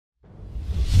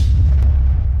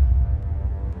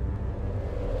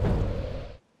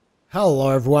Hello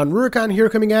everyone, Rurikhan here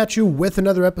coming at you with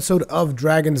another episode of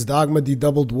Dragon's Dogma, the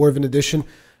Double Dwarven Edition.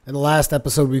 In the last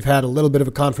episode we've had a little bit of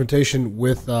a confrontation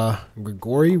with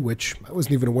Grigori, which I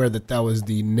wasn't even aware that that was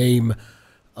the name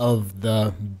of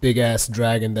the big-ass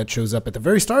dragon that shows up at the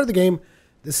very start of the game.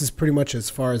 This is pretty much as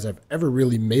far as I've ever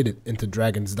really made it into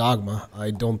Dragon's Dogma.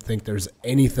 I don't think there's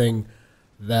anything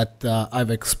that I've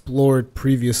explored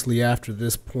previously after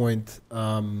this point,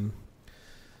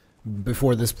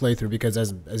 before this playthrough, because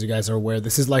as you guys are aware,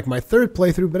 this is like my third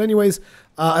playthrough. But anyways,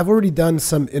 I've already done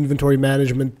some inventory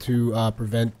management to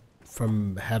prevent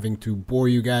from having to bore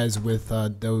you guys with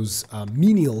those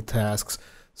menial tasks.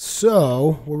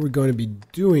 So what we're going to be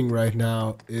doing right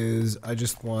now is I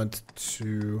just want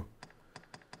to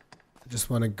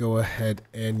go ahead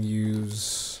and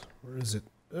use, where is it?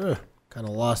 Kind of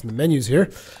lost in the menus here.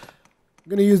 I'm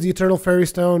going to use the Eternal Fairy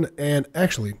Stone, and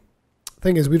actually,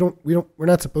 thing is, we're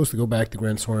not supposed to go back to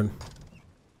Grand Soren.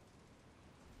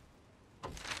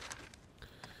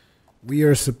 We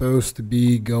are supposed to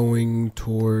be going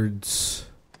towards...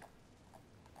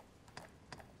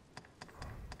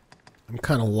 I'm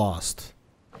kind of lost.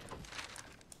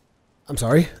 I'm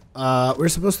sorry. We're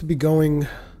supposed to be going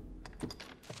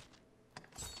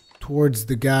towards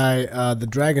the guy, the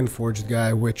Dragon Forged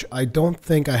guy, which I don't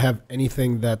think I have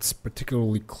anything that's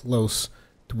particularly close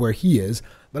to where he is.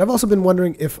 But I've also been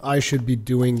wondering if I should be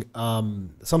doing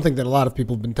something that a lot of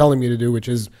people have been telling me to do, which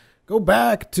is go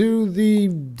back to the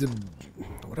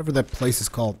whatever that place is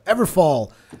called, Everfail.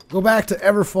 Go back to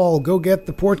Everfail. Go get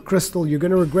the port crystal. You're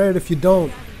going to regret it if you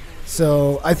don't.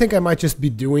 So I think I might just be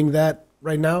doing that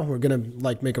right now. We're going to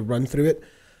like make a run through it.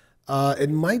 It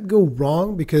might go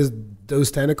wrong because those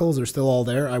tentacles are still all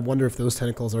there. I wonder if those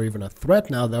tentacles are even a threat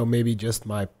now, though. Maybe just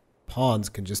my pawns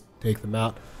can just take them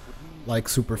out like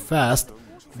super fast.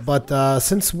 But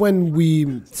since we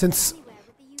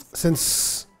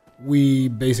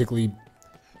basically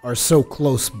are so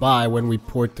close by when we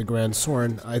port to Grand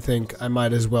Soren, I think I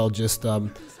might as well just go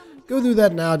do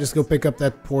that now. Just go pick up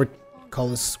that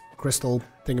portcullis crystal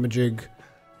thingamajig,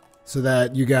 so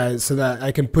that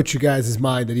I can put you guys'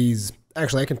 mind at ease.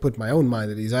 Actually, I can put my own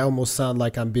mind at ease. I almost sound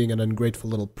like I'm being an ungrateful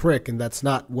little prick, and that's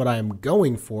not what I'm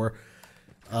going for.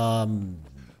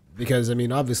 Because, I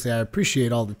mean, obviously I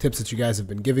appreciate all the tips that you guys have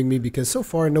been giving me, because so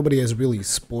far nobody has really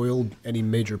spoiled any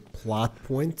major plot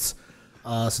points.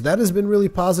 So that has been really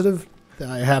positive.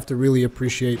 I have to really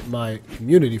appreciate my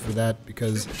community for that,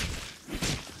 because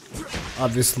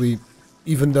obviously,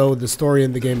 even though the story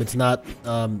in the game, it's not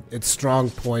its strong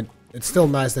point, it's still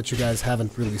nice that you guys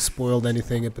haven't really spoiled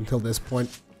anything up until this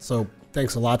point. So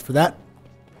thanks a lot for that.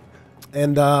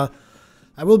 And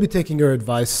I will be taking your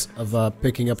advice of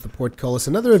picking up the portcullis.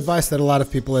 Another advice that a lot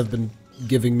of people have been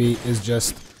giving me is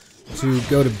just to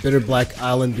go to Bitter Black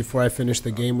Island before I finish the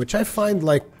game, which I find,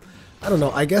 like, I don't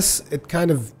know, I guess it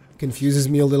kind of confuses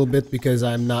me a little bit because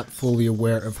I'm not fully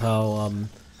aware of how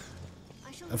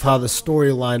the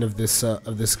storyline of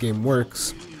this game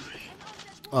works.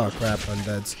 Oh crap,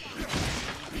 undeads.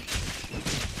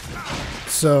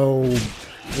 So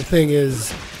the thing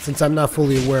is, since I'm not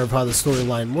fully aware of how the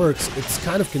storyline works, it's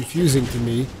kind of confusing to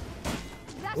me.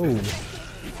 Oh.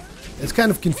 It's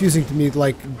kind of confusing to me.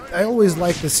 Like, I always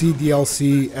like to see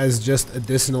DLC as just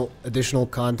additional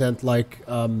content, like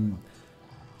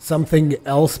something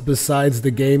else besides the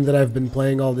game that I've been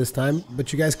playing all this time.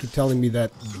 But you guys keep telling me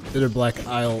that Bitter Black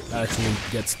Isle actually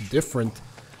gets different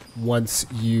once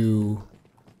you...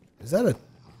 Is that a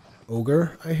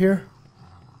ogre I hear?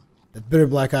 That Bitter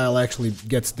Black Isle actually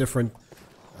gets different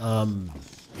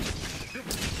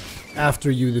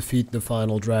after you defeat the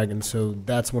final dragon, so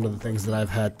that's one of the things that I've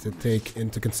had to take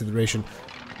into consideration.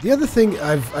 The other thing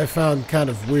I found kind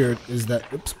of weird is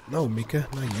that... Oops, no, Mika,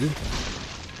 not you.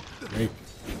 Wait.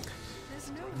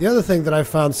 The other thing that I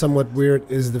found somewhat weird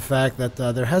is the fact that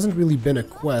there hasn't really been a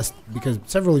quest, because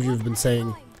several of you have been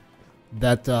saying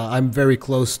that I'm very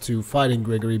close to fighting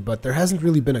Grigori, but there hasn't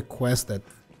really been a quest that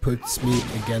puts me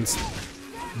against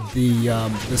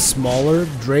the smaller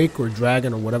drake or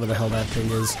dragon or whatever the hell that thing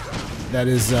is that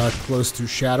is close to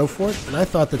Shadowfort, and I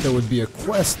thought that there would be a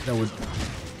quest that would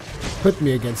put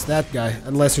me against that guy,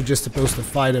 unless you're just supposed to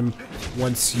fight him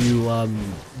once you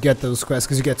get those quests,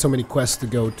 because you get so many quests to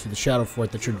go to the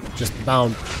Shadowfort that you're just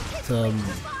bound to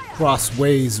cross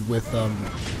ways with the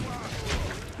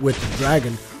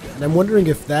dragon. And I'm wondering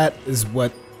if that is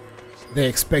what they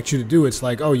expect you to do. It's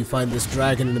like, oh, you find this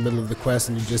dragon in the middle of the quest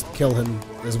and you just kill him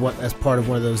as part of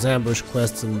one of those ambush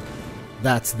quests, and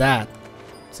that's that.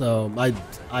 So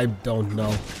I don't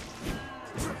know.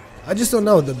 I just don't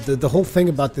know. The whole thing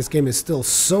about this game is still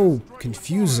so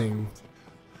confusing.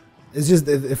 It's just,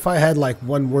 if I had like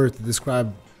one word to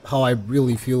describe how I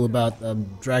really feel about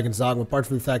Dragon's Dogma, apart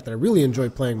from the fact that I really enjoy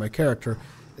playing my character,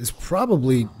 is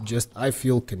probably just I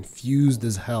feel confused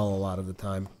as hell a lot of the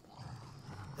time.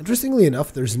 Interestingly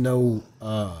enough, there's no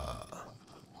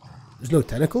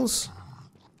tentacles.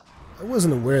 I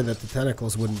wasn't aware that the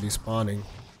tentacles wouldn't be spawning.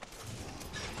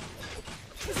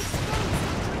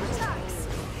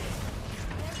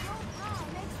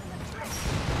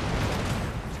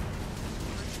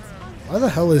 Why the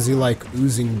hell is he like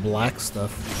oozing black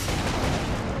stuff?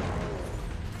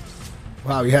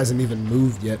 Wow, he hasn't even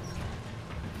moved yet.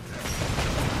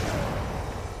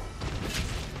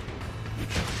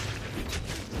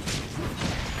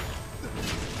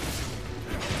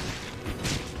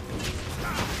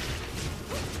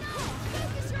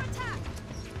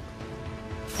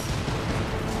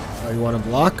 Oh, you want to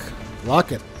block?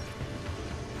 Block it.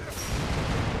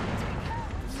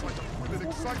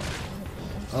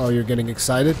 Oh, you're getting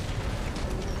excited?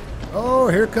 Oh,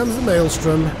 here comes the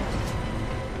maelstrom.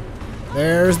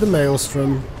 There's the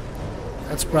maelstrom.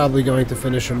 That's probably going to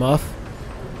finish him off.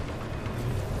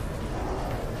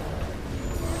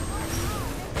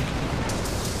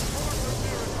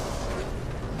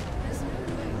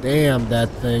 Damn, that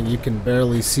thing. You can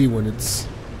barely see when it's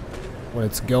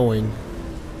going.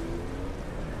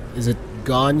 Is it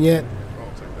gone yet?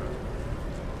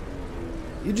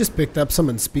 You just picked up some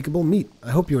unspeakable meat.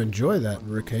 I hope you enjoy that,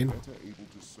 Rurikhan.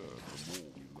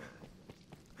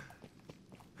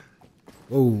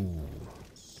 Whoa.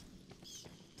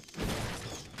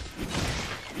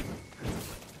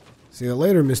 See you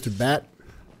later, Mr. Bat.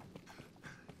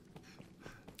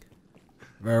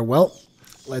 Very well.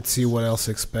 Let's see what else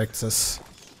expects us.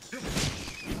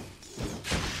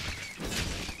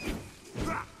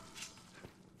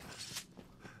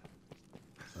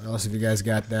 What else have you guys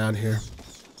got down here?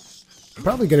 I'm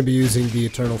probably going to be using the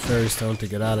Eternal Fairy Stone to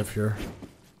get out of here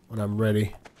when I'm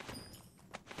ready.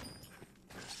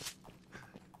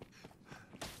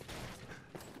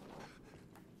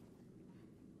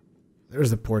 There's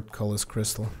the portcullis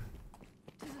crystal.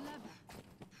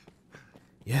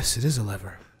 Yes, it is a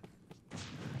lever.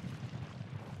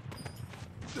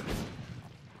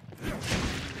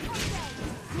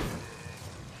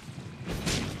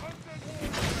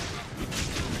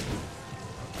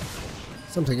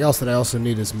 Something else that I also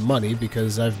need is money,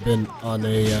 because I've been on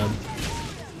a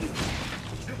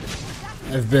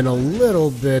I've been a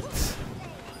little bit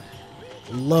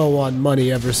low on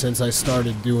money ever since I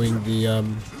started doing the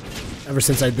ever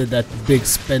since I did that big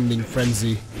spending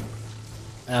frenzy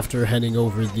after handing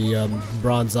over the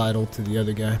bronze idol to the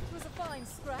other guy.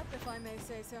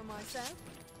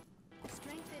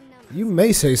 You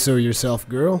may say so yourself,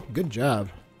 girl. Good job.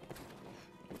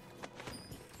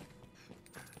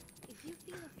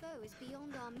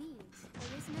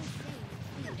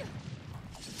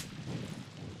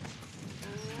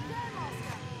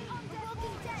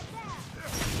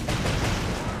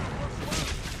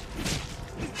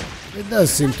 It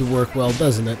does seem to work well,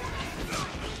 doesn't it?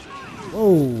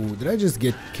 Whoa, did I just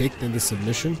get kicked into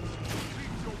submission?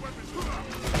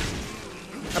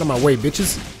 Out of my way,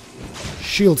 bitches.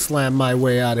 Shield slam my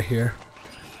way out of here.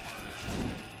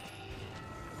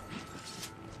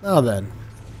 Now then.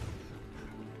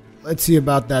 Let's see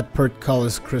about that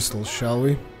portcullis crystal, shall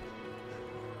we?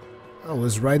 I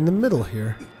was right in the middle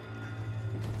here.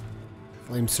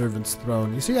 Flame Servant's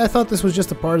Throne. You see, I thought this was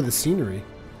just a part of the scenery.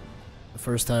 The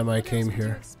first time I came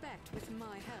here.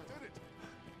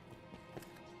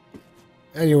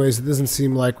 Anyways, it doesn't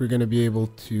seem like we're going to be able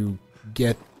to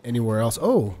get anywhere else.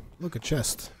 Oh, look, a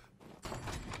chest.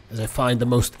 As I find the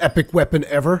most epic weapon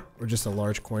ever. Or just a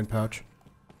large coin pouch.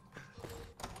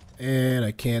 And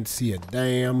I can't see a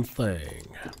damn thing.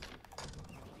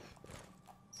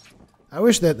 I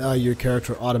wish that your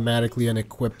character automatically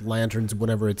unequipped lanterns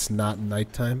whenever it's not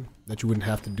nighttime. That you wouldn't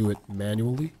have to do it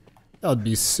manually. That would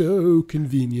be so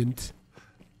convenient.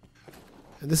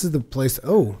 And this is the place.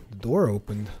 Oh, the door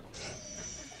opened.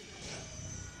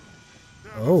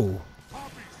 Oh.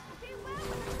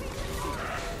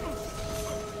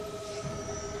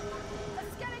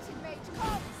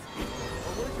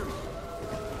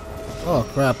 Oh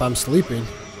crap, I'm sleeping.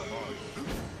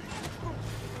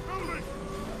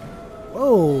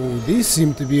 Whoa, these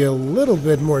seem to be a little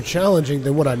bit more challenging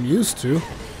than what I'm used to.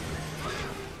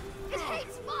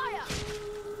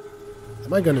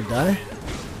 Am I gonna die?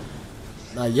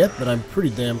 Not yet, but I'm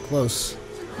pretty damn close.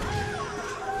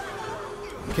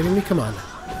 You kidding me? Come on.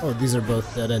 Oh, these are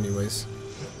both dead anyways.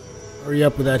 Hurry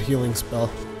up with that healing spell.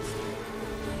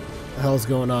 What the hell's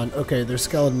going on? Okay, there's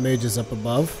skeleton mages up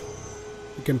above.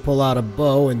 You can pull out a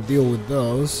bow and deal with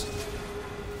those,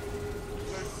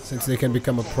 since they can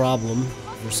become a problem.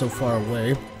 They're so far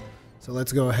away. So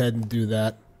let's go ahead and do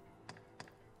that.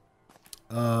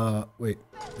 Wait,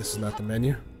 this is not the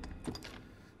menu.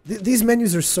 These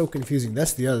menus are so confusing.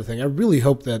 That's the other thing. I really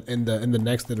hope that in the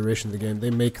next iteration of the game, they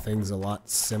make things a lot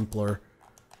simpler.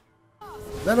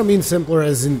 I don't mean simpler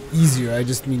as in easier. I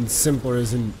just mean simpler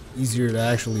as in easier to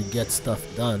actually get stuff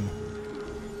done.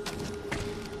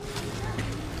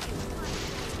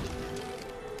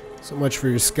 So much for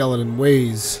your skeleton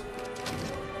ways.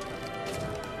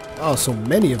 Oh, so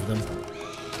many of them.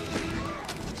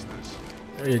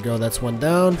 There you go, that's one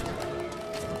down.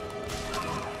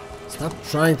 Stop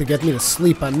trying to get me to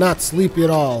sleep. I'm not sleepy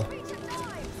at all.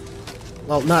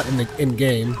 Well, not in the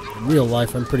in-game. In real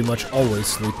life, I'm pretty much always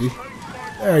sleepy.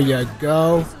 There you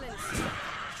go.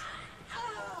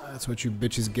 That's what you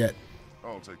bitches get.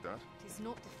 I'll take that. It is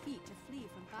not defeat to flee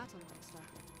from battle, monster.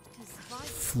 It is survival.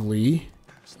 Flee?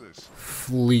 What's this?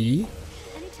 Flee?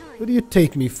 Anytime. What do you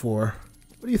take me for?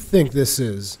 What do you think this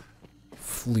is?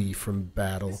 Flee from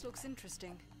battle. This looks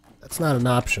interesting. That's not an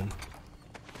option.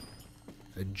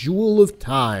 A jewel of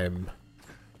time.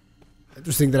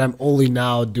 Interesting that I'm only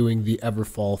now doing the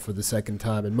Everfall for the second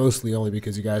time, and mostly only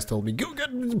because you guys told me, go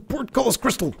get the portcullis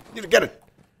crystal! You need to get it!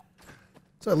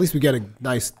 So at least we get a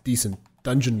nice, decent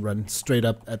dungeon run straight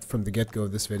up from the get-go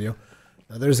of this video.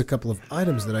 Now there's a couple of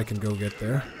items that I can go get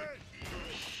there.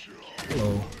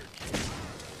 Hello.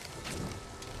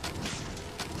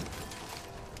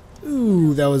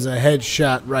 Ooh, that was a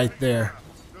headshot right there.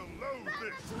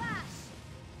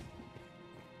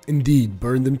 Indeed,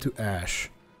 burn them to ash.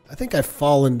 I think I've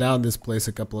fallen down this place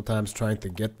a couple of times trying to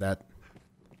get that.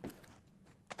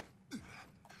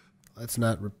 Let's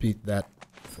not repeat that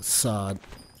facade.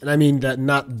 And I mean that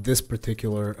not this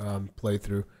particular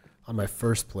playthrough, on my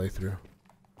first playthrough.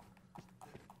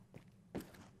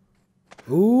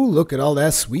 Ooh, look at all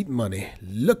that sweet money.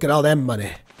 Look at all that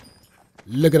money.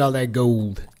 Look at all that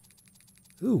gold.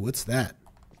 Ooh, what's that?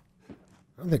 I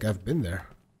don't think I've been there.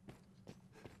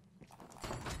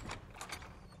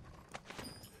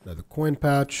 Another coin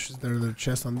pouch. Is there another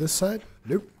chest on this side?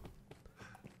 Nope.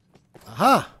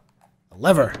 Aha! A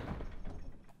lever.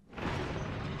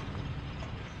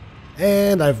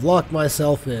 And I've locked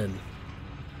myself in.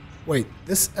 Wait,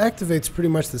 this activates pretty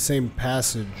much the same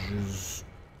passages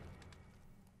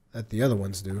that the other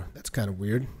ones do. That's kind of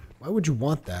weird. Why would you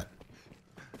want that?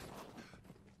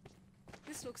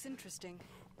 This looks interesting.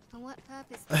 For what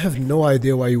purpose? I have no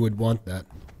idea why you would want that.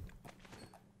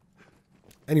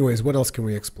 Anyways, what else can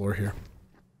we explore here?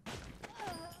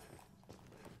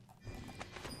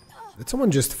 Did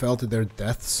someone just fell to their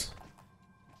deaths?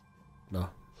 No,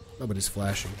 nobody's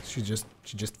flashing. She just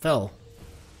fell.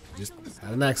 She just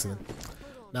had an accident.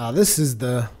 Now this is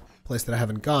the place that I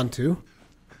haven't gone to.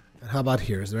 And how about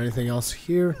here? Is there anything else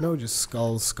here? No, just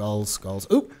skulls, skulls, skulls.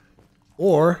 Oop!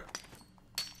 Or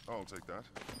I'll take that.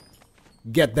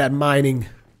 get that mining.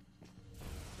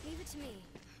 Leave it to me.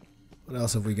 What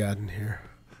else have we got in here?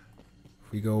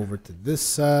 If we go over to this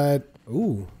side.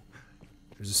 Ooh,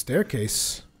 there's a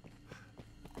staircase.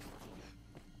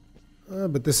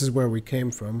 But this is where we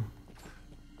came from.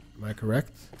 Am I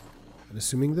correct in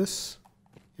assuming this?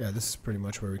 Yeah, this is pretty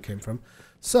much where we came from.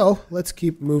 So, let's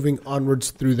keep moving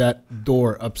onwards through that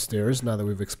door upstairs now that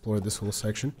we've explored this whole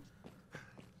section.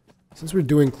 Since we're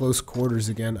doing close quarters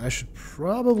again, I should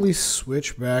probably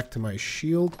switch back to my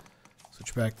shield,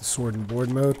 switch back to sword and board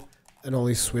mode, and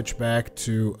only switch back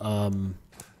to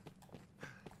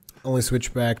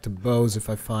bows if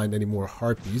I find any more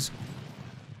harpies.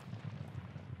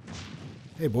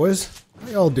 Hey boys, how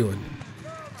y'all doing?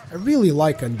 I really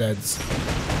like undeads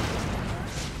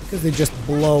because they just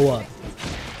blow up.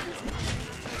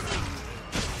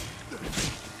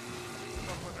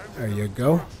 There you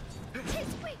go. I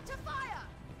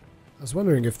was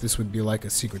wondering if this would be like a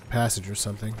secret passage or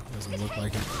something. Doesn't look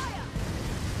like it.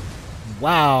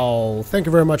 Wow, thank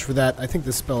you very much for that. I think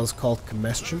this spell is called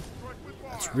Combustion.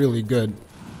 That's really good.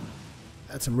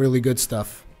 That's some really good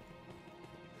stuff.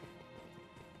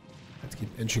 Let's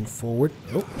keep inching forward.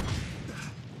 Oh.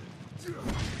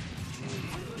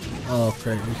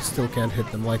 Okay, we still can't hit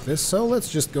them like this, so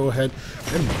let's just go ahead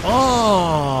and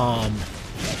bomb!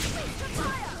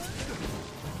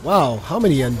 Wow, how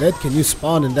many undead can you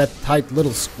spawn in that tight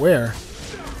little square?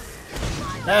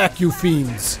 Back, you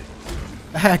fiends!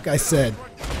 Back, I said!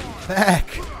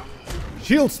 Back!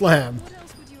 Shield slam! What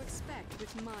else would you expect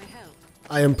with my help?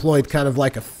 I employed kind of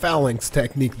like a phalanx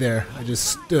technique there. I just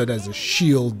stood as a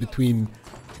shield between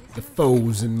the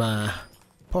foes in my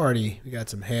party. We got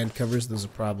some hand covers. Those are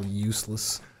probably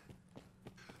useless.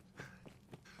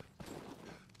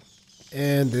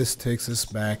 And this takes us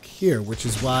back here, which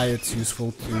is why it's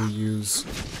useful to use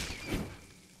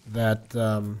that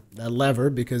lever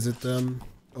because it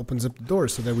opens up the door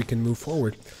so that we can move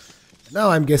forward. Now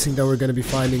I'm guessing that we're going to be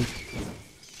finding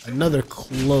another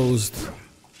closed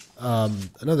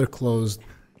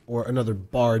or another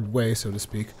barred way, so to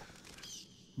speak.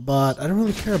 But I don't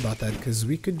really care about that because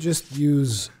we could just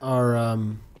use our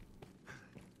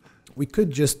we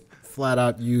could just flat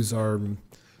out use our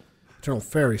Eternal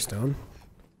Fairy Stone,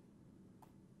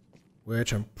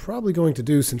 which I'm probably going to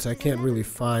do since I can't really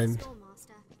find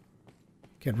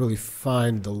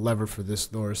the lever for this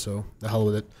door, so the hell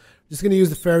with it. Just gonna use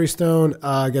the Fairy Stone,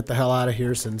 get the hell out of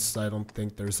here since I don't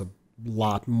think there's a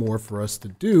lot more for us to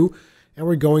do, and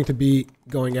we're going to be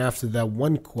going after that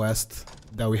one quest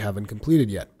that we haven't completed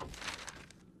yet.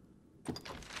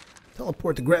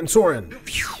 Teleport to Grand Soren.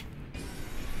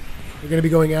 We're gonna be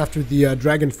going after the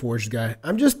Dragon Forged guy.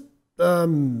 I'm just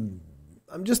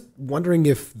wondering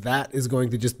if that is going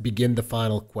to just begin the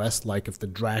final quest, like if the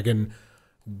dragon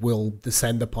will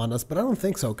descend upon us, but I don't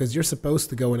think so, because you're supposed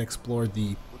to go and explore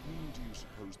the,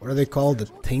 what are they called? The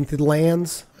Tainted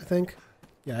Lands, I think?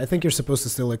 Yeah, I think you're supposed to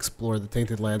still explore the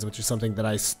Tainted Lands, which is something that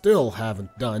I still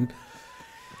haven't done.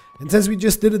 And since we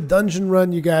just did a dungeon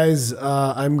run, you guys,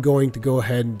 I'm going to go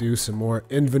ahead and do some more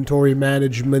inventory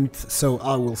management, so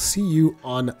I will see you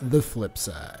on the flip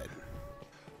side.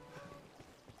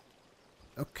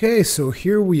 Okay, so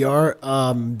here we are,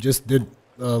 just did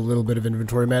a little bit of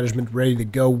inventory management, ready to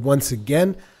go once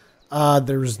again.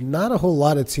 There's not a whole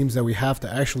lot, it seems, that we have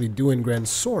to actually do in Grand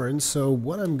Soren, so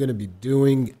what I'm going to be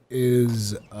doing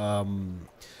is,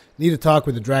 need to talk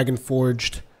with the Dragon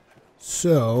Forged,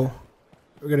 so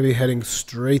we're going to be heading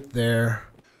straight there.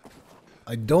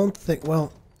 I don't think,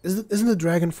 well, isn't the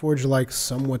Dragon Forge, like,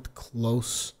 somewhat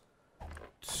close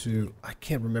to, I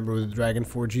can't remember where the Dragon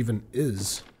Forge even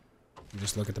is.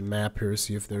 Just look at the map here,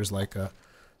 see if there's like a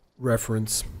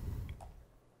reference.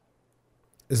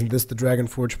 Isn't this the Dragon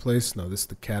Forge place? No, this is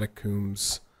the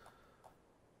Catacombs.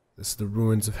 This is the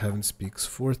Ruins of Heaven Speaks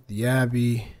Forth, the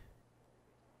Abbey.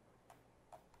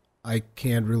 I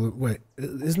can't really, wait,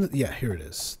 isn't it? Yeah, here it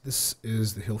is. This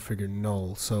is the Hillfigure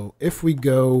Knoll. So if we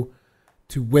go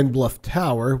to Windbluff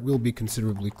Tower, we'll be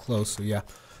considerably close. So yeah,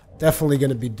 definitely going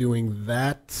to be doing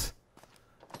that.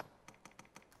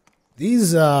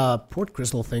 These port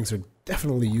crystal things are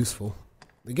definitely useful.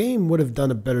 The game would have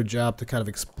done a better job to kind of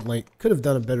explain, could have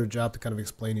done a better job to kind of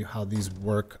explain you how these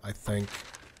work, I think.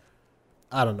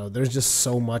 I don't know, there's just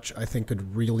so much I think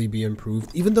could really be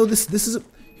improved. Even though this is,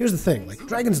 here's the thing, like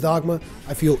Dragon's Dogma,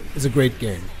 I feel is a great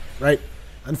game, right?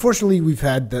 Unfortunately, we've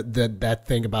had that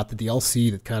thing about the DLC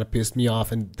that kind of pissed me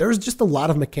off, and there's just a lot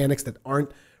of mechanics that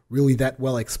aren't really that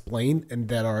well explained and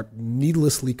that are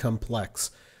needlessly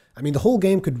complex. I mean, the whole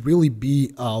game could really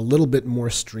be a little bit more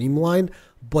streamlined,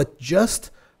 but just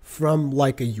from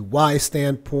like a UI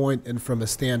standpoint and from a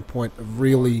standpoint of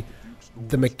really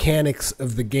the mechanics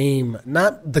of the game,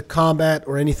 not the combat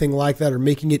or anything like that, or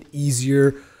making it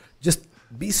easier, just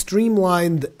be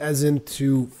streamlined as in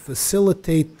to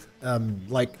facilitate,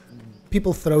 like,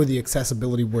 people throw the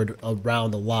accessibility word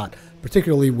around a lot,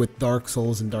 particularly with Dark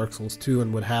Souls and Dark Souls 2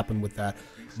 and what happened with that.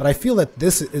 But I feel that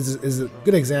this is a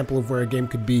good example of where a game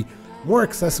could be more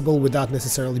accessible without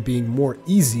necessarily being more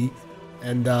easy,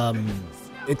 and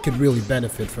it could really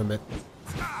benefit from it.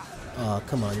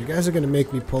 Come on, you guys are going to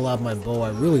make me pull out my bow. I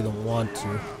really don't want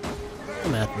to.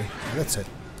 Come at me. That's it.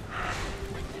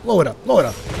 Blow it up, blow it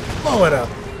up, blow it up.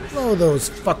 Blow those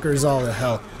fuckers all to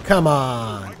hell. Come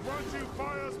on.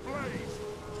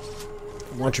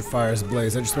 I want your fires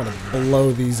blaze. I just want to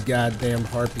blow these goddamn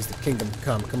harpies to kingdom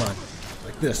come. Come on.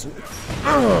 Like this.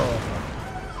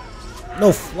 Oh.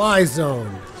 No fly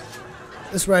zone.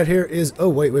 This right here is... Oh,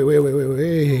 wait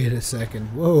a second.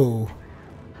 Whoa.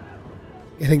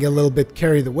 Getting a little bit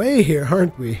carried away here,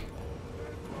 aren't we?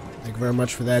 Thank you very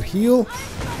much for that heal.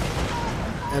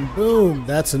 And boom,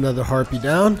 that's another harpy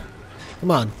down.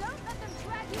 Come on.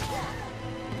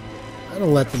 I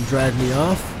don't let them drag me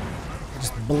off. I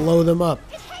just blow them up.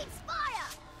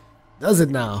 Does it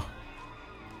now?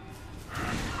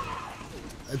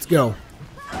 Let's go.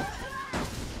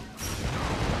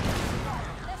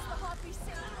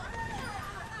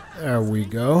 There we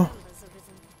go.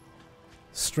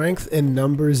 Strength in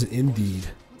numbers indeed.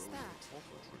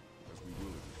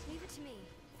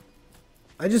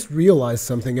 I just realized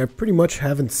something. I pretty much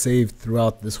haven't saved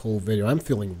throughout this whole video. I'm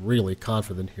feeling really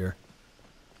confident here.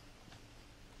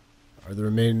 Are the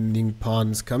remaining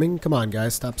pawns coming? Come on,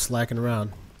 guys. Stop slacking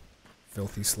around.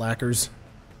 Filthy slackers.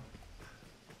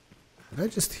 Did I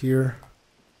just hear...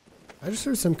 I just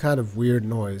heard some kind of weird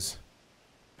noise.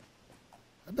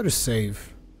 I better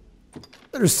save.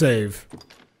 Better save.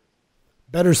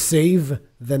 Better save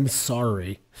than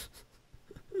sorry.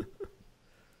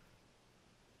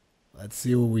 Let's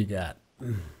see what we got.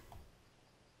 You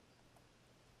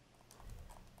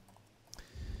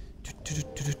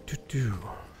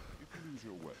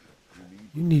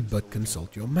need but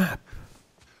consult your map.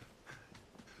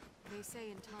 They say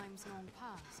in times long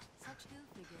past, such hill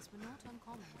figures were not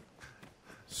uncommon.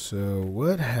 So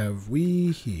what have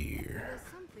we here?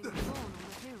 There's something drawn on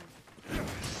the hill.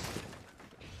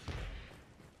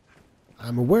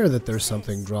 I'm aware that there's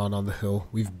something drawn on the hill.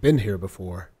 We've been here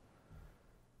before.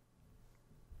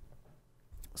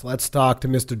 So let's talk to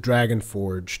Mr.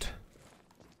 Dragonforged.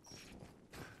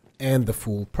 And the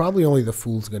Fool. Probably only the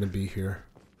Fool's going to be here.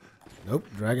 Nope,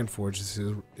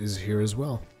 Dragonforged is here as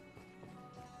well.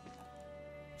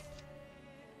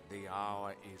 The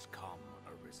hour is come,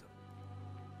 Arisen.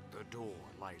 The door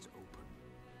lies open.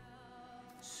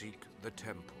 Seek the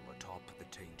temple atop the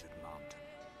tainted mountain,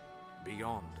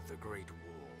 beyond the great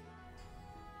wall.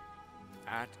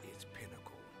 At its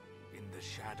pinnacle, in the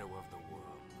shadow of the world,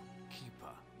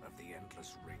 keeper of the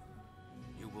endless ring,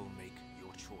 you will make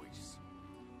your choice.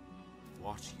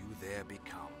 What you there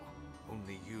become,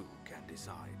 only you can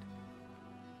decide.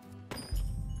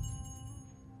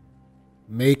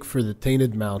 Make for the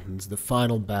Tainted Mountains, the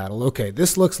final battle. Okay,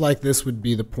 this looks like this would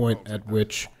be the point at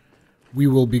which we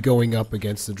will be going up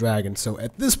against the dragon. So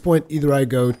at this point, either I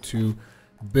go to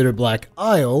Bitter Black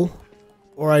Isle,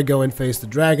 or I go and face the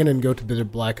dragon and go to Bitter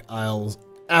Black Isles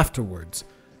afterwards.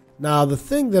 Now, the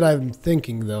thing that I'm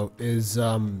thinking, though, is,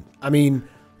 I mean,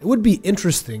 it would be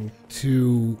interesting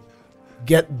to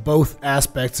get both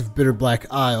aspects of Bitter Black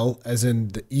Isle, as in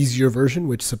the easier version,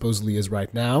 which supposedly is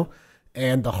right now,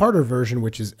 and the harder version,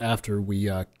 which is after we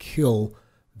kill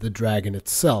the dragon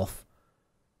itself.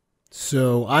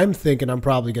 So I'm thinking I'm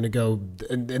probably going to go,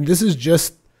 and this is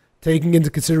just taking into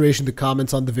consideration the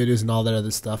comments on the videos and all that other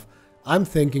stuff. I'm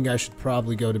thinking I should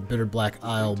probably go to Bitter Black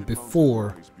Isle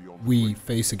before we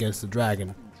face against the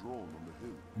dragon.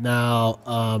 Now,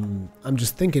 I'm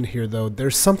just thinking here, though,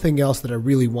 there's something else that I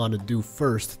really want to do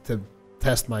first to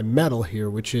test my metal here,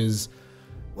 which is,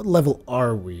 what level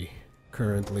are we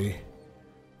currently?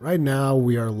 Right now,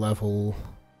 we are level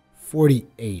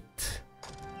 48.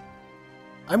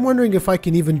 I'm wondering if I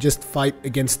can even just fight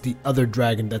against the other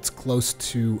dragon that's close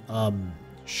to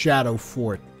Shadow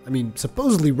Fort. I mean,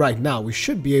 supposedly right now, we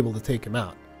should be able to take him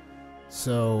out.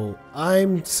 So,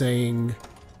 I'm saying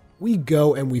we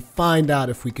go and we find out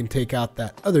if we can take out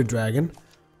that other dragon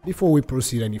before we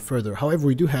proceed any further. However,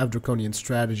 we do have Draconian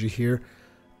strategy here.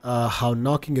 How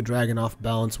knocking a dragon off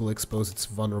balance will expose its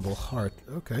vulnerable heart.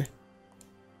 Okay.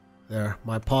 There,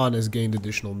 my pawn has gained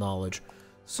additional knowledge.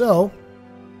 So,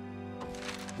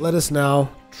 let us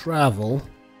now travel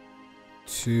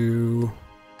to...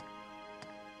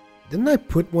 Didn't I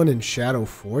put one in Shadow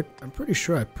Fort? I'm pretty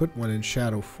sure I put one in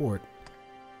Shadow Fort.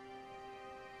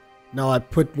 No, I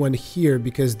put one here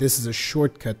because this is a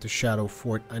shortcut to Shadow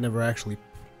Fort. I never actually...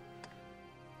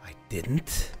 I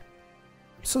didn't?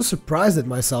 I'm so surprised at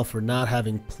myself for not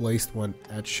having placed one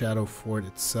at Shadow Fort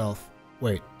itself.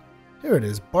 Wait, here it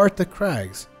is, Bartha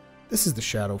Crags. This is the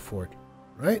Shadow Fort,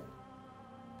 right?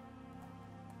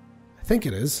 I think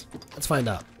it is. Let's find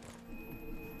out.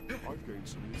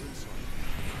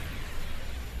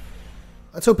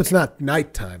 Let's hope it's not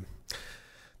nighttime.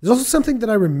 There's also something that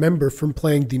I remember from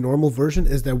playing the normal version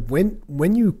is that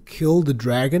when you kill the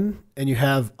dragon and you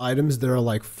have items that are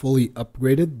like fully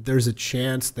upgraded, there's a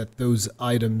chance that those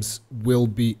items will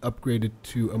be upgraded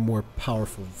to a more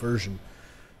powerful version.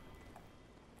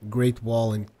 Great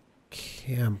Wall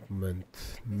Encampment.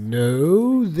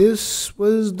 No, this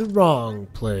was the wrong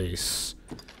place.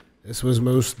 This was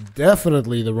most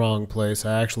definitely the wrong place.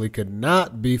 I actually could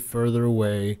not be further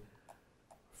away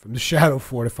from the Shadow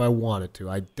Fort if I wanted to.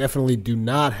 I definitely do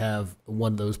not have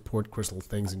one of those port crystal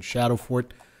things in Shadow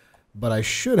Fort, but I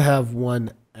should have one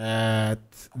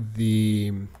at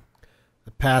the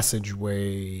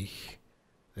passageway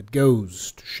that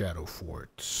goes to Shadow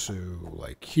Fort. So,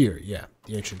 like here, yeah,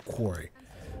 the Ancient Quarry.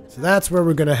 So that's where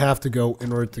we're going to have to go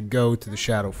in order to go to the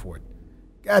Shadow Fort.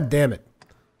 God damn it.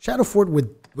 Shadow Fort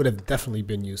would have definitely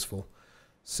been useful.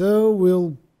 So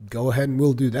we'll go ahead and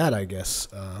we'll do that, I guess.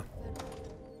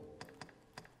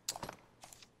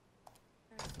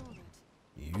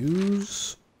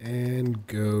 Use and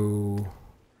go.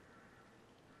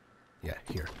 Yeah,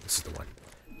 here. This is the one.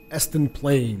 Eston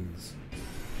Plains.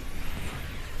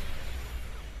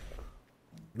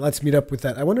 Let's meet up with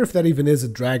that. I wonder if that even is a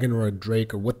dragon or a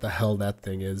drake or what the hell that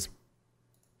thing is.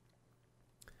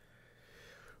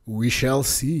 We shall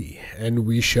see, and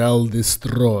we shall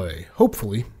destroy.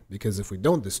 Hopefully, because if we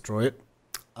don't destroy it,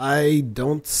 I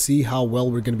don't see how well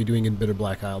we're going to be doing in Bitter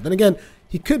Black Isle. Then again,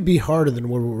 he could be harder than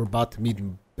what we're about to meet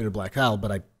in Bitter Black Isle,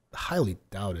 but I highly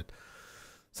doubt it.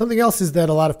 Something else is that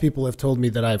a lot of people have told me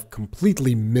that I've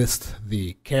completely missed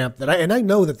the camp. And I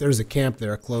know that there's a camp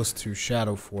there close to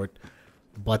Shadow Fort.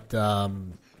 But the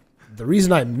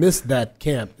reason I missed that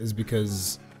camp is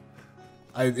because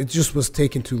it just was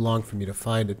taking too long for me to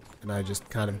find it. And I just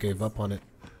kind of gave up on it.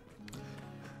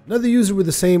 Another user with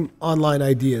the same online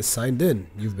ID is signed in.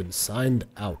 You've been signed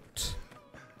out.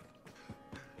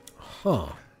 Huh.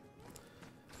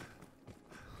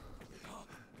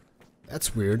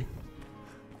 That's weird.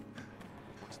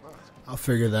 I'll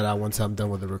figure that out once I'm done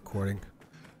with the recording.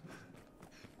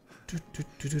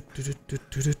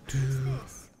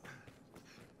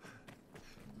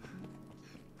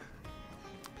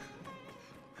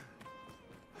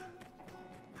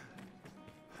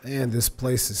 And this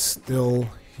place is still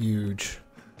huge.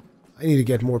 I need to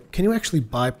get more. Can you actually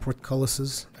buy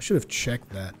portcullises? I should have checked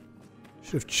that.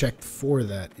 Should have checked for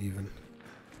that even.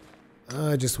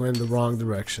 I just went in the wrong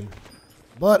direction.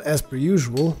 But as per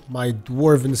usual, my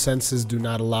dwarven senses do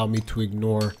not allow me to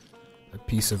ignore a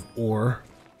piece of ore.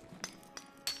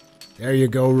 There you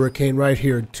go, Rurikhan, right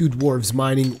here. 2 dwarves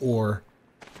mining ore.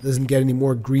 Doesn't get any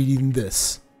more greedy than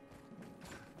this.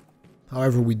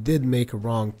 However, we did make a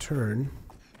wrong turn.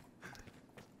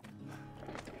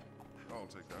 I'll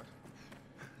take that.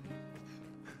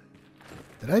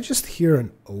 Did I just hear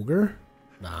an ogre?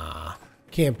 Nah,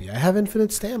 can't be. I have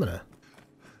infinite stamina.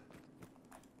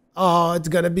 Oh, it's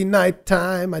gonna be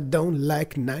nighttime. I don't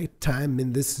like nighttime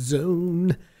in this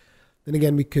zone. Then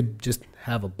again, we could just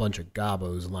have a bunch of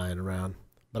gobos lying around.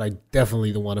 But I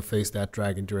definitely don't want to face that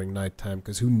dragon during nighttime,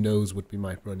 because who knows what we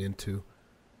might run into.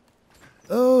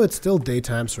 Oh, it's still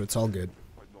daytime, so it's all good.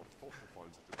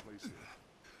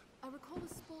 I recall a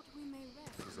spot we may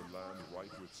rest. There's a land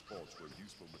ripe with spots where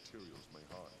useful materials may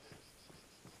hide.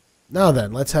 Now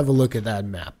then, let's have a look at that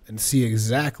map and see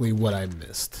exactly what I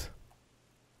missed.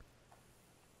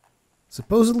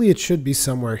 Supposedly it should be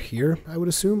somewhere here, I would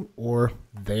assume, or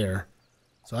there.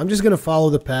 So I'm just going to follow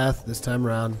the path this time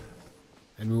around,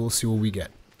 and we will see what we get.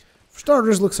 For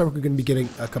starters, looks like we're going to be getting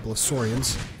a couple of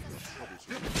Saurians.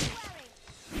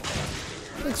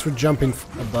 Thanks for jumping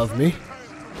above me.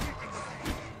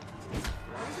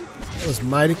 That was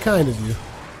mighty kind of you.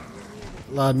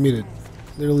 Allowed me to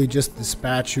literally just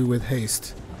dispatch you with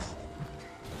haste.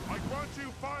 I grant you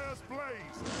fire's blaze.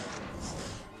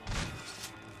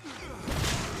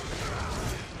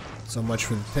 So much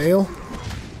for the tail.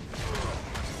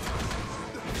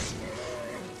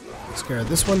 Take care of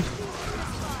this one.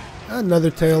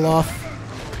 Another tail off.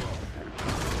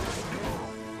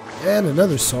 And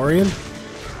another Saurian.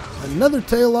 Another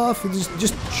tail off.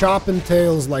 Just chopping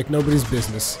tails like nobody's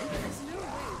business.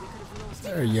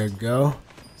 There you go.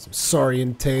 Some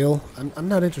Saurian tail. I'm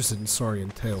not interested in Saurian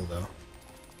tail though.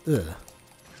 Ugh.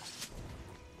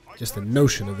 Just the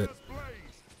notion of it.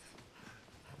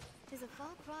 Tis a far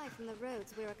cry from the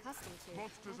roads we're accustomed to.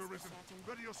 Monsters arisen.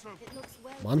 Ready yourself. It looks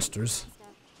well. Monsters?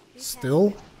 Be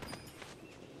Still?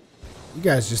 You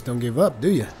guys just don't give up, do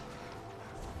you?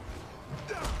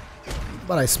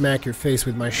 But I smack your face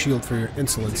with my shield for your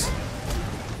insolence.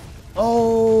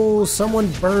 Oh,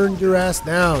 someone burned your ass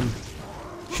down.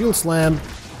 Shield slam.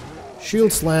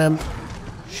 Shield slam.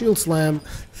 Shield slam.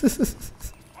 Some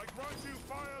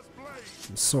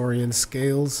Saurian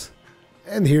scales.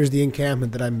 And here's the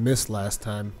encampment that I missed last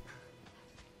time.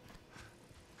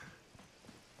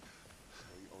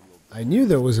 I knew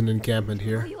there was an encampment Are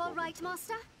here. you all right,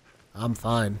 Master? I'm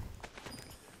fine.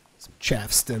 Some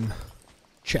Chaffstim.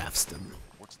 Chaffstim.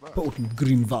 What's that? Potent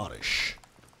green varish.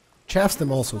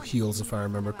 Chaffstim also heals, if I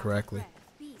remember correctly.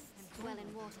 Beasts dwell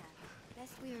in water.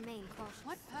 Best we remain cautious.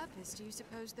 What purpose do you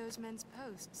suppose those men's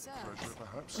posts serve? Treasure,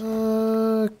 perhaps?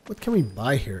 What can we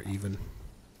buy here, even?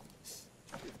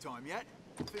 Time yet?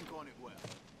 Think on it well.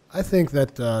 I think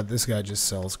that this guy just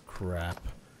sells crap.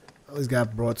 Oh, he's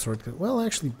got broadsword. Well,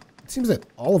 actually, it seems that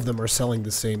all of them are selling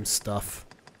the same stuff.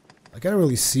 Like, I don't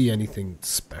really see anything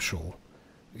special.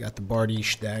 We got the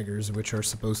Bardish daggers, which are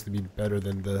supposed to be better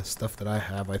than the stuff that I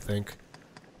have, I think.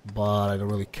 But I don't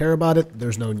really care about it.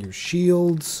 There's no new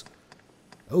shields.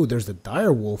 Oh, there's the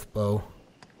direwolf bow,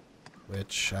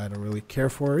 which I don't really care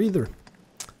for either,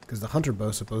 because the hunter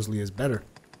bow supposedly is better.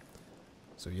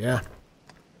 So yeah.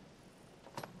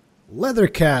 Leather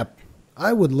cap.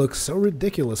 I would look so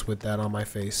ridiculous with that on my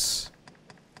face.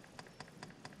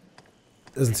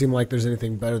 Doesn't seem like there's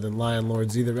anything better than Lion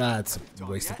Lords either. It's a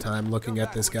waste of time looking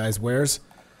at this guy's wares.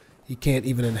 He can't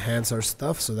even enhance our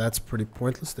stuff, so that's pretty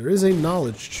pointless. There is a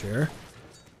knowledge chair.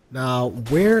 Now,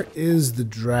 where is the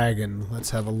dragon?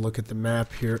 Let's have a look at the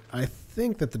map here. I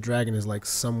think that the dragon is like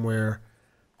somewhere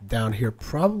down here.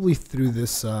 Probably through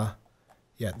this,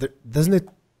 yeah, doesn't it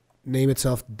name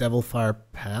itself Devilfire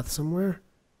Path somewhere?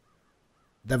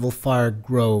 Devilfire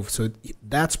Grove. So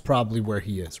that's probably where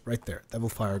he is. Right there.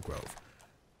 Devilfire Grove.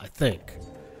 I think.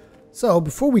 So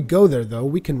before we go there, though,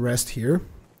 we can rest here.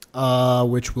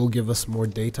 Which will give us more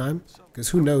daytime. Because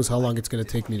who knows how long it's going to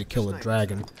take me to kill a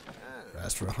dragon.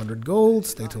 Rest for 100 gold.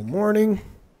 Stay till morning.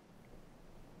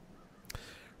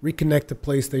 Reconnect the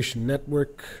PlayStation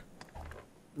Network.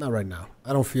 Not right now.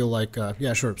 I don't feel like...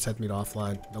 yeah, sure, set me to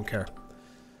offline. Don't care.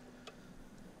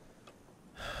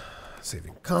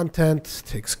 Saving content.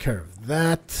 Takes care of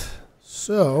that.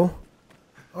 So,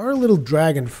 our little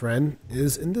dragon friend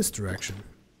is in this direction.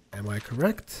 Am I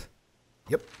correct?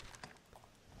 Yep.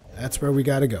 That's where we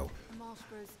gotta go. The marsh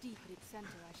grows deep at its center,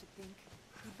 I should think.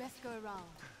 You'd best go around.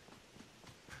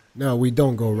 No, we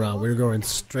don't go around. We're going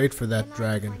straight for that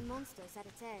dragon. Monsters at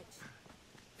its edge.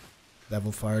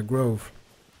 Devilfire Grove.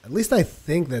 At least I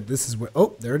think that this is where...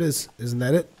 Oh, there it is. Isn't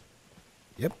that it?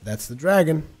 Yep, that's the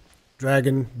dragon.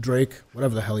 Dragon, Drake,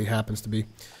 whatever the hell he happens to be.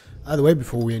 Either way,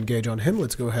 before we engage on him,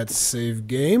 let's go ahead, save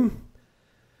game.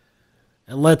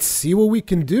 And let's see what we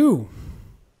can do.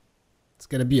 It's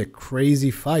going to be a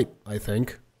crazy fight, I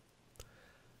think.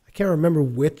 I can't remember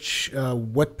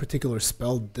what particular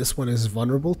spell this one is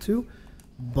vulnerable to.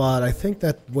 But I think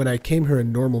that when I came here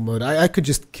in normal mode, I could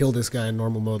just kill this guy in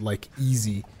normal mode like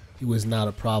easy. He was not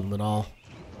a problem at all.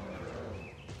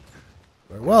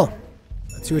 Very well.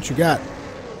 Let's see what you got.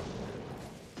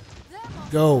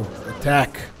 Go.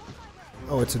 Attack.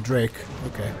 Oh, it's a Drake.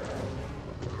 Okay.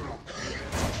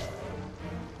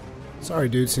 Sorry,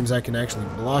 dude. Seems I can actually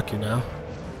block you now.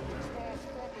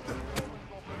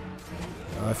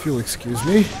 If you'll excuse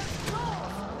me.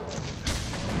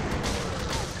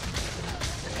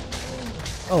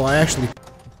 Oh, I actually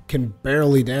can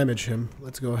barely damage him.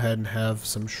 Let's go ahead and have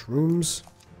some shrooms.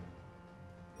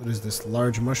 What is this?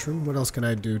 Large mushroom? What else can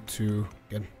I do to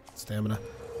get stamina?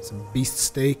 Some beast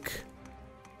steak.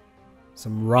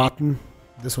 Some rotten.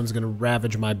 This one's going to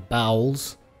ravage my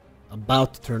bowels.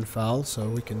 About to turn foul, so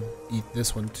we can eat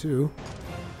this one too.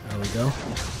 There we go.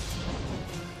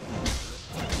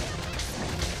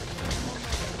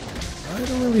 I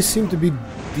don't really seem to be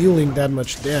dealing that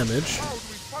much damage.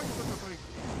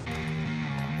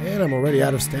 And I'm already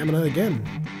out of stamina again.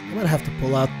 I might have to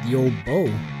pull out the old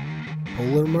bow.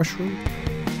 Polar mushroom?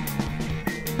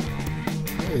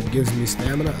 It gives me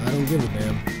stamina. I don't give a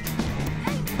damn.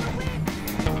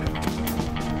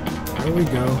 There we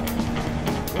go.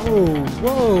 Whoa,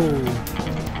 whoa!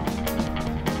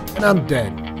 And I'm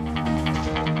dead.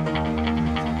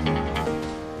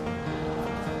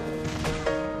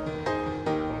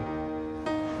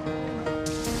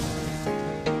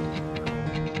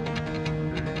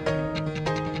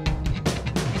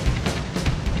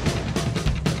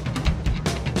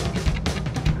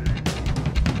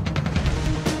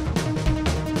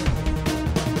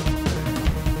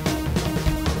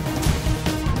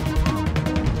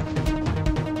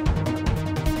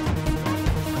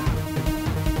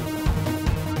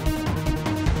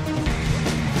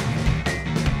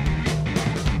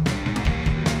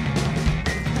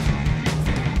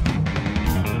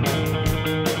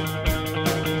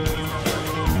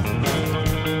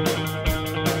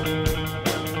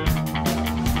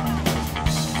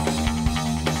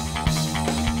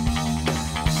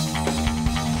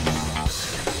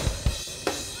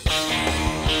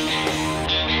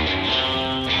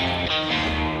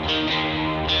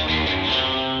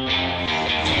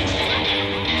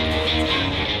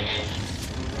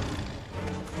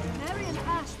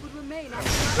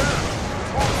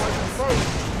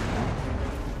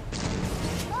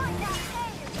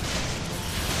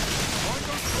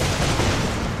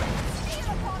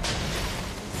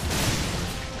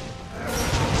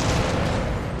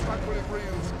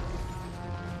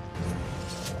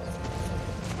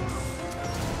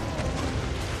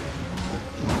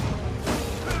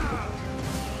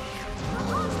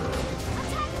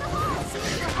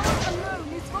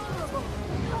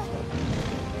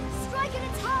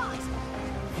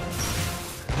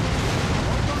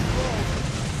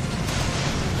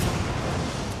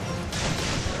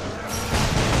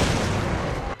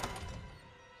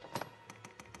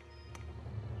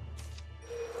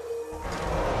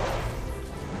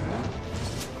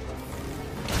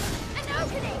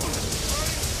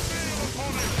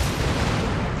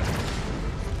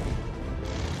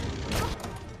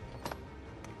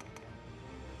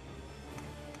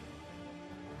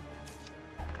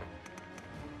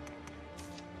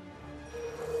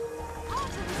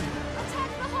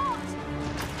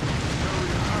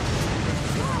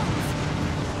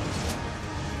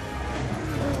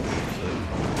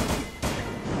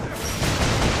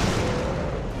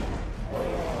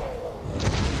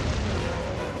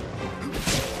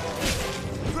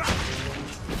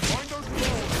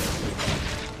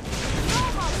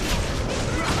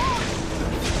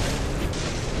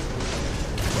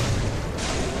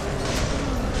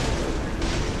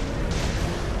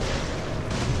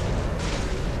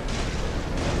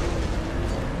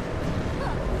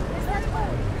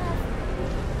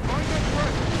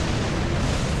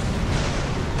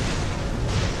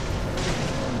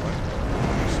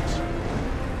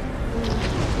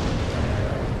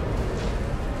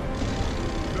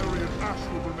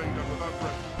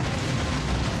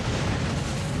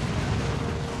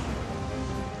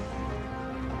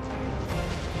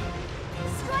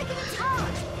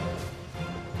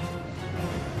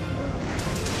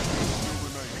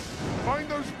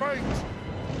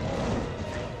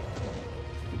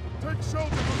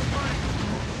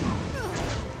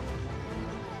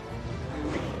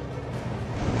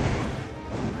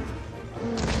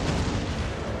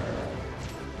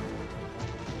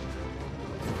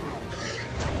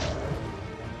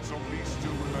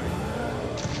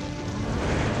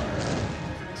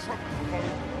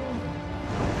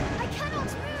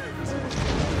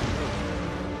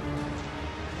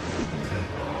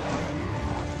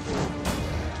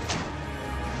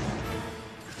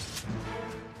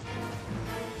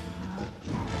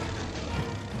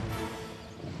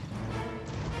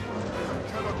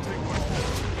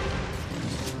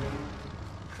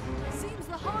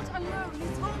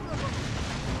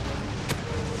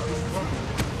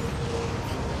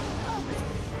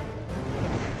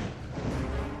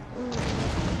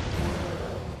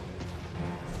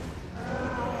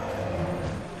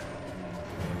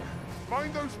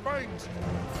 Find those fangs!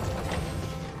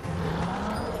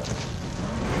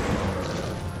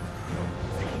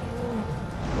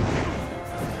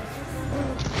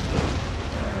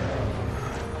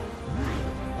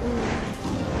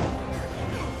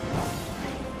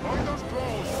 Find those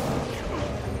claws!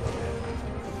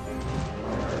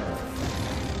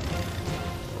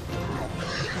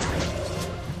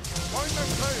 Find that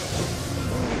tail!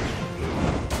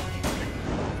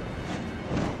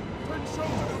 Take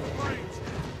shelter in the flames!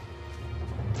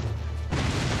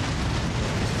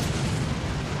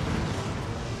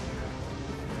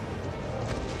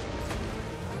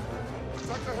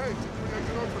 Attack the head to create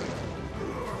an opening.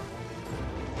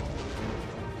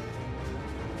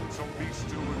 Some beasts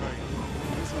still remain.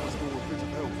 This will restore a bit of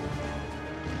health.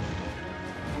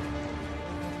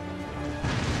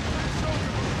 Take shelter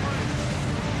in the flames!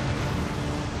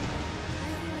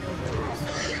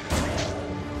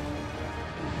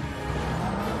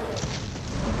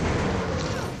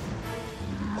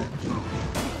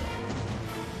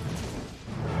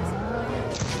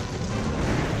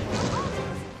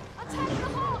 Attack the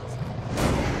heart!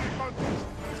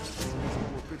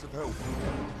 Restore a bit of health.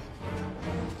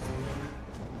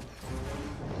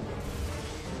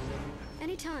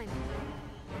 Anytime.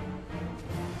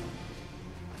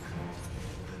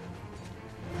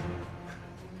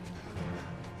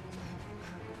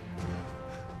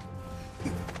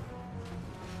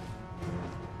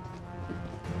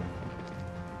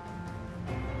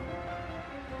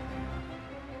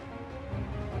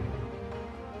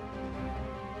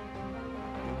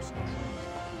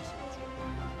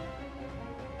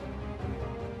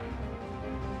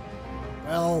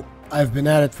 Well, I've been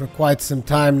at it for quite some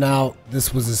time now.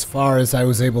 This was as far as I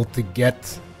was able to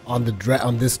get on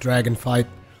this dragon fight.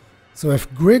 So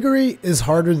if Grigory is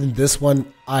harder than this one,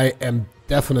 I am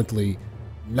definitely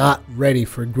not ready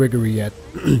for Grigory yet.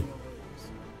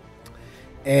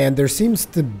 And there seems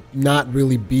to not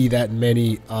really be that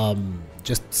many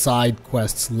just side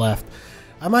quests left.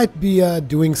 I might be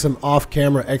doing some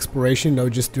off-camera exploration,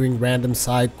 just doing random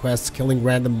side quests, killing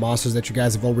random monsters that you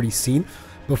guys have already seen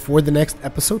before the next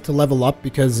episode to level up,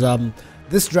 because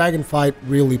this dragon fight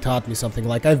really taught me something.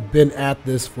 Like, I've been at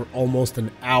this for almost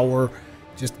an hour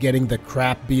just getting the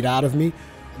crap beat out of me.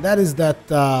 And that is that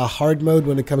hard mode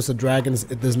when it comes to dragons,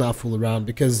 it does not fool around,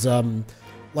 because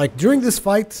like during this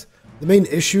fight, the main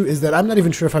issue is that I'm not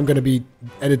even sure if I'm going to be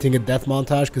editing a death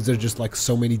montage, because there's just like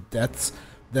so many deaths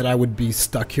that I would be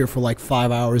stuck here for like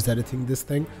 5 hours editing this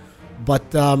thing.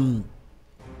 But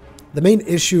the main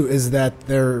issue is that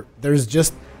there's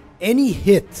just any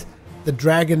hit the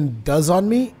dragon does on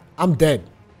me, I'm dead.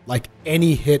 Like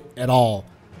any hit at all.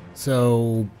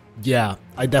 So yeah,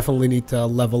 I definitely need to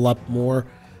level up more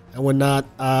and whatnot.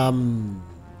 And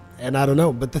I don't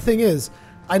know. But the thing is,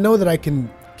 I know that I can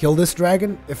kill this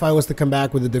dragon if I was to come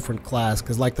back with a different class.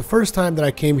 Because like the first time that I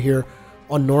came here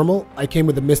on normal, I came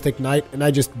with the Mystic Knight and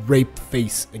I just raped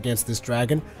face against this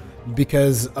dragon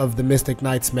because of the Mystic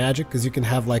Knight's magic. Because you can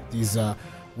have like these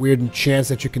weird enchants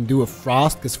that you can do with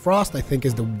Frost. Because Frost, I think,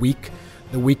 is the weak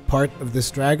part of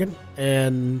this dragon.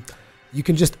 And you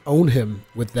can just own him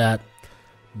with that.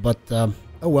 But, oh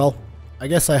well. I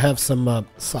guess I have some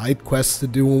side quests to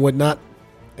do and whatnot.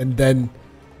 And then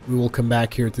we will come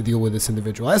back here to deal with this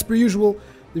individual. As per usual,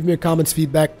 leave me your comments,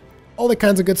 feedback, all that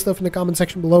kinds of good stuff in the comment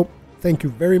section below. Thank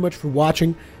you very much for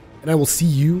watching, and I will see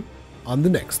you on the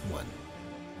next one.